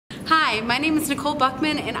Hi, my name is Nicole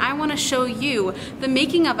Buckman and I want to show you the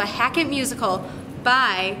making of a Hackett musical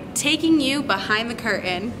by taking you behind the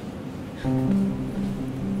curtain.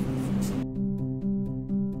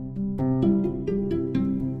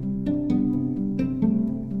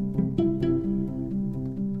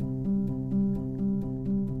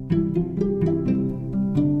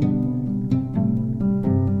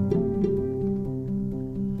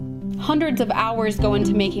 Hundreds of hours go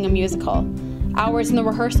into making a musical. Hours in the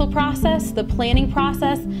rehearsal process, the planning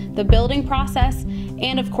process, the building process,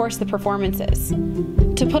 and of course the performances.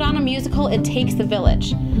 To put on a musical, it takes a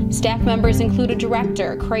village. Staff members include a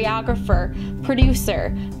director, choreographer,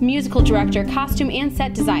 producer, musical director, costume and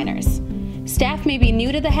set designers. Staff may be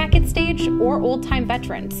new to the Hackett stage or old-time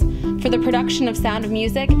veterans. For the production of Sound of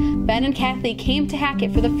Music, Ben and Kathy came to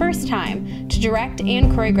Hackett for the first time to direct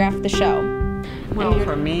and choreograph the show. Well,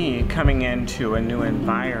 for me, coming into a new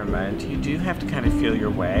environment, you do have to kind of feel your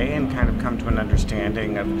way and kind of come to an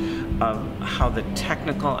understanding of how the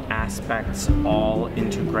technical aspects all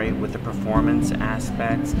integrate with the performance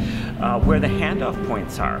aspects, where the handoff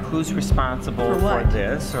points are, who's responsible for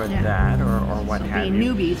this or that or what have you.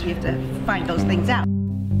 Being newbies, we have to find those things out.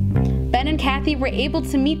 Ben and Kathy were able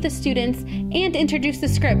to meet the students and introduce the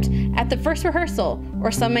script at the first rehearsal,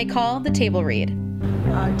 or some may call the table read.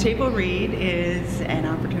 Table read is an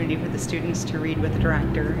opportunity for the students to read with the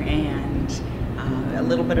director and a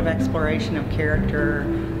little bit of exploration of character,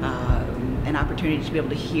 an opportunity to be able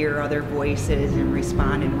to hear other voices and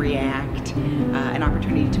respond and react, an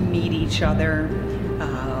opportunity to meet each other,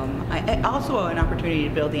 also an opportunity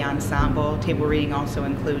to build the ensemble. Table reading also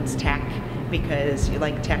includes tech, because you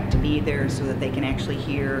like tech to be there so that they can actually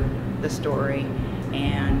hear the story.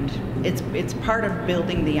 And it's part of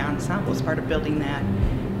building the ensemble, it's part of building that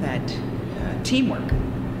teamwork.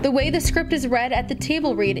 The way the script is read at the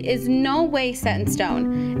table read is no way set in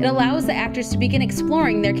stone. It allows the actors to begin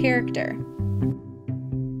exploring their character.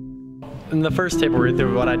 In the first table read,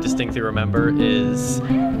 what I distinctly remember is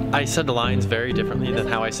I said the lines very differently than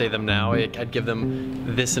how I say them now. I'd give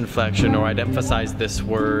them this inflection, or I'd emphasize this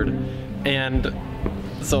word, and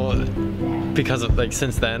so because of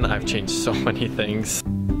since then I've changed so many things.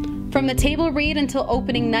 From the table read until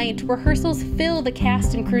opening night, rehearsals fill the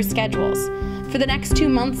cast and crew schedules. For the next 2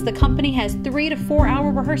 months, the company has 3 to 4 hour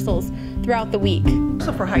rehearsals throughout the week.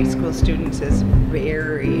 So for high school students is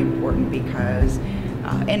very important because,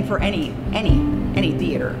 and for any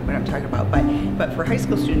theater, what I'm talking about, but for high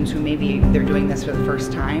school students who maybe they're doing this for the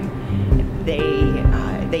first time,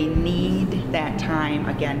 they need that time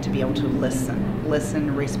again to be able to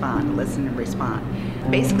listen, respond.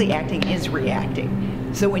 Basically, acting is reacting.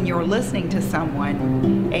 So when you're listening to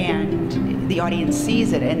someone and the audience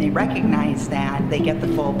sees it and they recognize that, they get the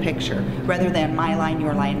full picture, rather than my line,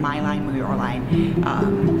 your line, my line, your line.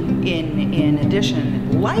 In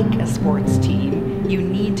addition, like a sports team, you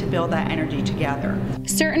need to build that energy together.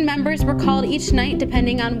 Certain members were called each night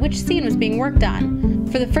depending on which scene was being worked on.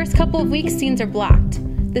 For the first couple of weeks, scenes are blocked.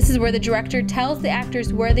 This is where the director tells the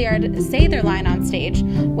actors where they are to say their line on stage,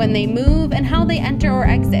 when they move, and how they enter or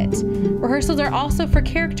exit. Rehearsals are also for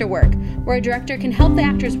character work, where a director can help the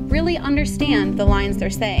actors really understand the lines they're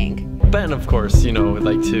saying. Ben, of course, would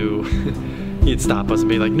like to, he'd stop us and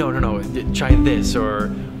be like, no, try this, or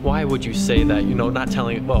why would you say that? Not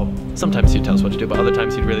telling, well, sometimes he'd tell us what to do, but other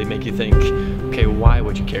times he'd really make you think, okay, why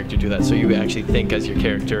would your character do that? So you actually think as your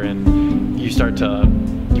character and you start to,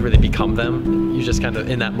 you really become them. You just kind of,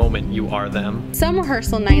 in that moment, you are them. Some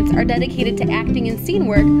rehearsal nights are dedicated to acting and scene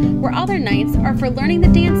work, where other nights are for learning the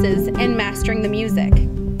dances and mastering the music.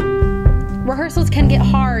 Rehearsals can get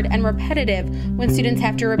hard and repetitive when students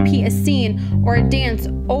have to repeat a scene or a dance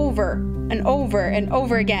over and over and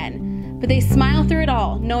over again. But they smile through it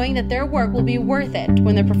all, knowing that their work will be worth it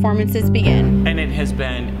when their performances begin. And it has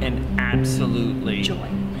been an absolutely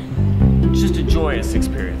just a joyous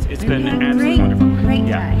experience. It's been absolutely wonderful. Great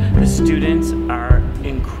time. The students are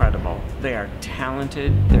incredible. They are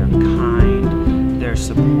talented, they're kind, they're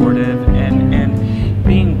supportive, and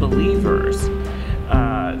being believers.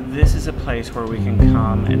 This is a place where we can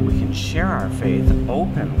come and we can share our faith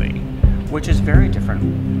openly, which is very different.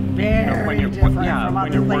 When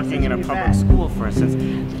you're working in a public school, for instance,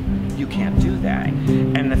 you can't do that.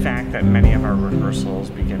 And the fact that many of our rehearsals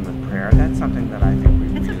begin with prayer, that's something that I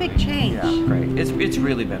think It's a big change. Yeah, great. It's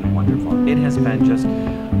really been wonderful. It has been just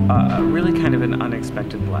really kind of an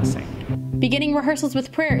unexpected blessing. Beginning rehearsals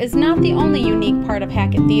with prayer is not the only unique part of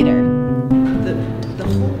Hackett Theater. The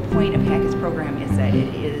whole point of Hackett's program is that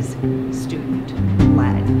it is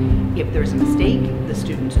student-led. If there's a mistake, the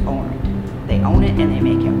students own it. They own it and they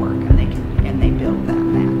make it work, and they build that.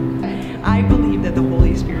 I I believe that the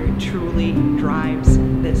Holy Spirit truly drives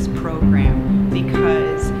this program,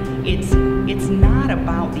 because it's not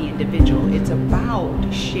about the individual. It's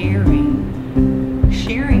about sharing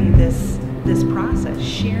this process,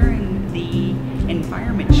 sharing the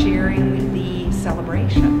environment, sharing the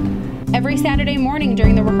celebration. Every Saturday morning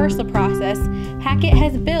during the rehearsal process, Hackett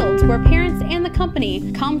has builds where parents and the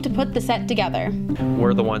company come to put the set together.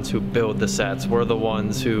 We're the ones who build the sets. We're the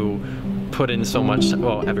ones who put in so much,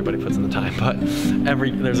 well, everybody puts in the time, but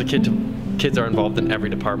kids are involved in every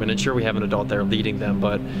department, and sure, we have an adult there leading them,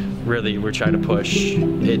 but really we're trying to push,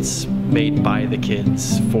 it's made by the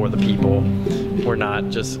kids for the people. We're not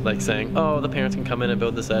just like saying, oh, the parents can come in and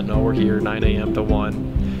build the set. No, we're here 9 a.m. to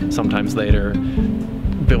 1, sometimes later,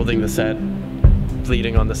 building the set,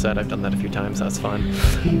 leading on the set. I've done that a few times, that's fun.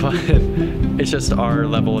 But it's just our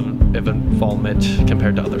level of involvement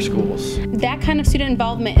compared to other schools. That kind of student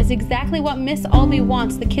involvement is exactly what Miss Albee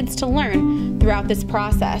wants the kids to learn throughout this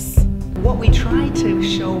process. What we try to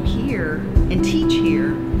show here and teach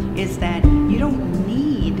here is that you don't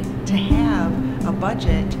need to have a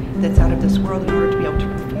budget that's out of this world in order to be able to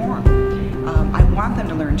perform. I want them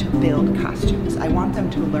to learn to build costumes. I want them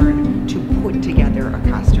to learn to put together a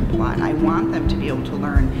costume plot. I want them to be able to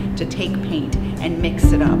learn to take paint and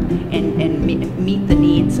mix it up and meet the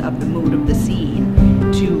needs of the mood of the scene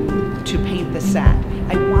to paint the set.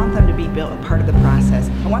 I want them to be built a part of the process.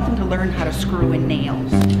 I want them to learn how to screw in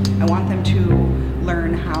nails. I want them to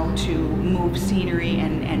learn how to move scenery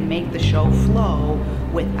and make the show flow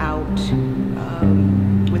without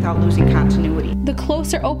losing continuity. The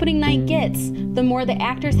closer opening night gets, the more the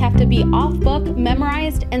actors have to be off book,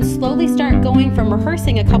 memorized, and slowly start going from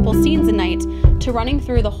rehearsing a couple scenes a night to running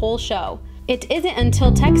through the whole show. It isn't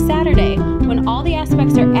until Tech Saturday when all the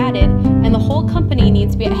aspects are added and the whole company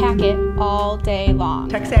needs to be at Hackett all day long.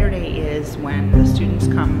 Tech Saturday is when the students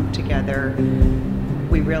come together.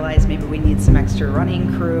 We realize maybe we need some extra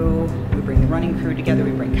running crew. We bring the running crew together,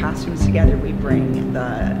 we bring costumes together, we bring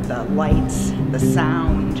the lights, the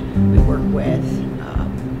sound, we work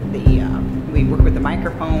with the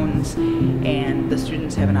microphones, and the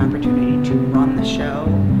students have an opportunity to run the show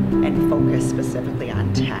and focus specifically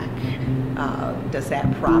on tech. Does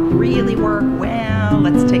that prop really work? Well,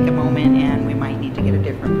 let's take a moment, and we might need to get a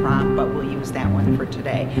different prop, but we'll use that one for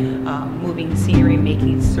today. Moving scenery,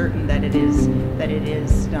 making certain that it is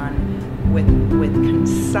done with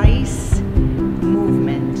concise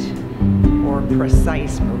movement, or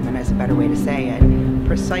precise movement is a better way to say it.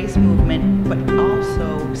 Precise movement, but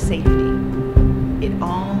also safety. It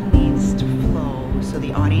all needs to flow so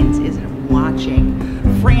the audience isn't watching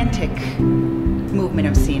frantic movement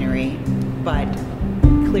of scenery, but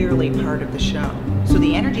clearly part of the show. So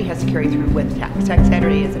the energy has to carry through with Tech. Tech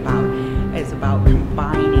Saturday is about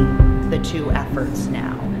combining the two efforts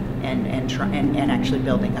now and actually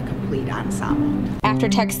building a complete ensemble. After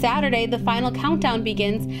Tech Saturday, the final countdown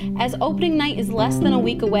begins as opening night is less than a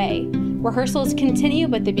week away. Rehearsals continue,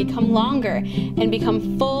 but they become longer and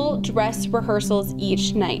become full dress rehearsals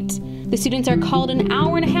each night. The students are called an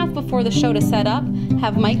hour and a half before the show to set up,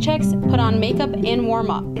 have mic checks, put on makeup, and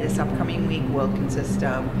warm up. This upcoming week will consist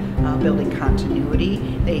of building continuity.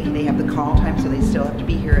 They have the call time, so they still have to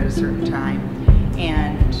be here at a certain time,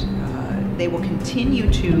 and they will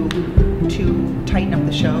continue to tighten up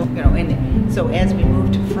the show. And so as we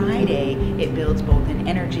move to Friday, it builds both an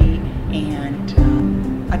energy and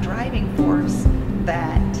a driving force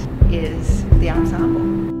that is the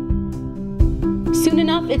ensemble. Soon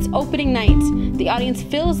enough, it's opening night. The audience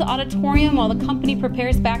fills the auditorium while the company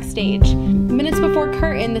prepares backstage. Minutes before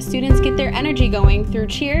curtain, the students get their energy going through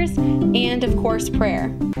cheers and, of course, prayer.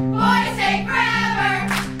 Boys say forever!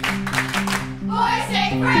 Boys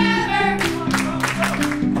say forever!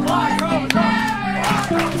 Boys say forever!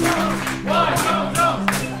 Why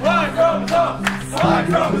chromosomes? Why chromosomes? Why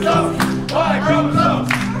chromosomes? Why chromosomes?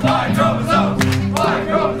 Why chromosomes? Why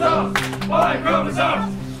chromosomes? Why chromosomes?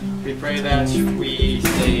 We pray that we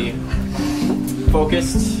stay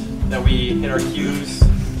focused, that we hit our cues,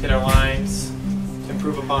 hit our lines,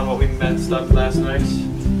 improve upon what we messed up last night,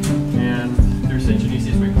 and through St.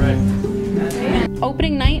 Genesius we pray.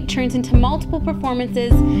 Opening night turns into multiple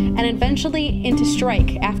performances and eventually into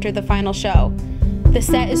strike after the final show. The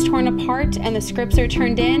set is torn apart and the scripts are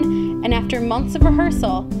turned in, and after months of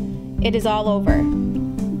rehearsal, it is all over.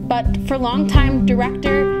 But for longtime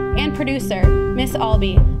director and producer, Miss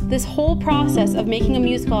Albee, this whole process of making a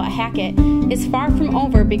musical at Hackett is far from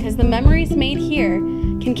over because the memories made here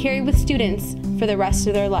can carry with students for the rest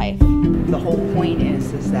of their life. The whole point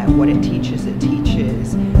is that what it teaches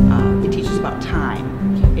about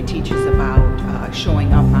time. It teaches about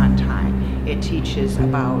showing up on time. It teaches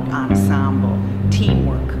about ensemble,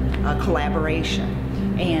 teamwork, collaboration,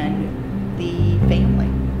 and the family.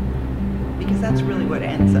 Because that's really what it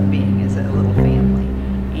ends up being, is a little family.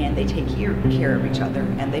 And they take care of each other,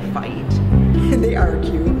 and they fight, and they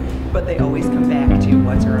argue, but they always come back to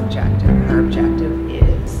what's our objective. Our objective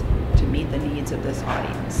is to meet the needs of this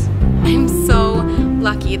audience. I'm so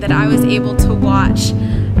lucky that I was able to watch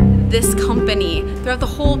this company throughout the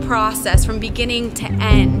whole process from beginning to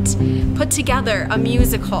end put together a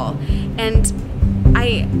musical, and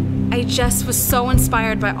I just was so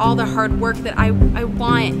inspired by all the hard work that I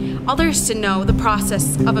want others to know the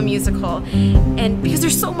process of a musical, and because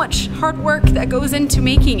there's so much hard work that goes into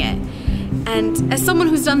making it. And as someone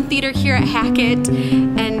who's done theater here at Hackett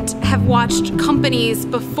and have watched companies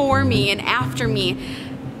before me and after me,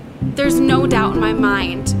 there's no doubt in my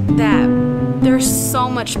mind that there's so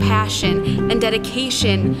much passion and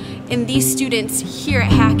dedication in these students here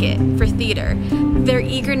at Hackett for theater. Their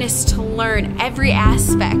eagerness to learn every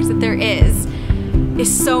aspect that there is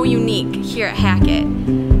so unique here at Hackett.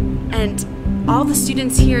 And all the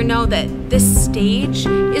students here know that this stage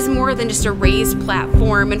is more than just a raised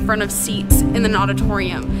platform in front of seats in an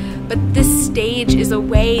auditorium, but this stage is a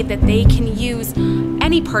way that they can use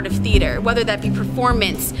any part of theater, whether that be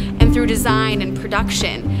performance and through design and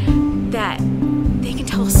production, that they can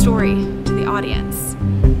tell a story to the audience.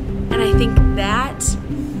 And I think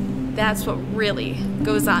that's what really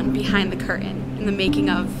goes on behind the curtain in the making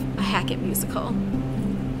of a Hackett musical.